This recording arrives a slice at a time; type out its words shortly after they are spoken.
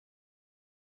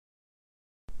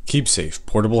Keep safe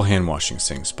portable hand washing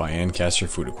sinks by Ancaster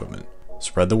Food Equipment.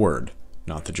 Spread the word,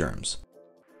 not the germs.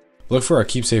 Look for our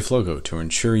Keep Safe logo to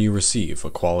ensure you receive a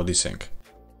quality sink.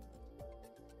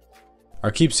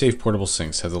 Our Keep Safe portable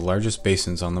sinks have the largest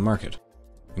basins on the market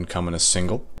and come in a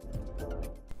single,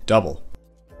 double,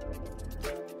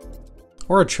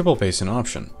 or a triple basin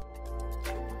option.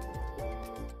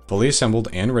 Fully assembled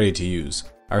and ready to use,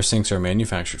 our sinks are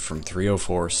manufactured from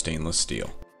 304 stainless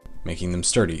steel, making them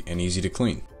sturdy and easy to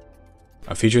clean.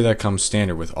 A feature that comes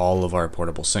standard with all of our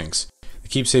portable sinks, the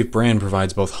KeepSafe brand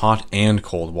provides both hot and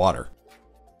cold water.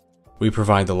 We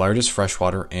provide the largest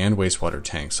freshwater and wastewater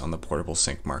tanks on the portable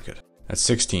sink market. At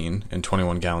 16 and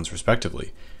 21 gallons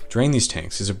respectively, drain these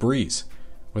tanks is a breeze,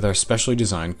 with our specially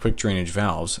designed quick drainage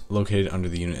valves located under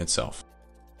the unit itself.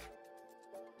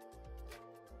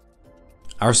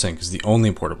 Our sink is the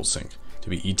only portable sink to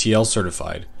be ETL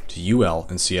certified to UL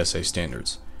and CSA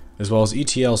standards, as well as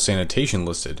ETL sanitation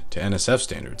listed to NSF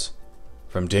standards.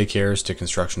 From daycares to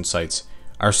construction sites,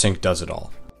 our sink does it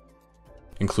all,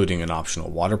 including an optional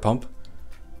water pump,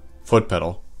 foot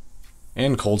pedal,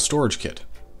 and cold storage kit,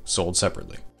 sold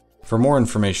separately. For more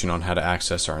information on how to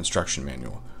access our instruction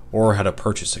manual, or how to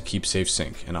purchase a KeepSafe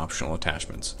sink and optional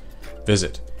attachments,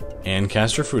 visit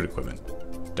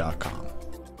AncasterFoodEquipment.com.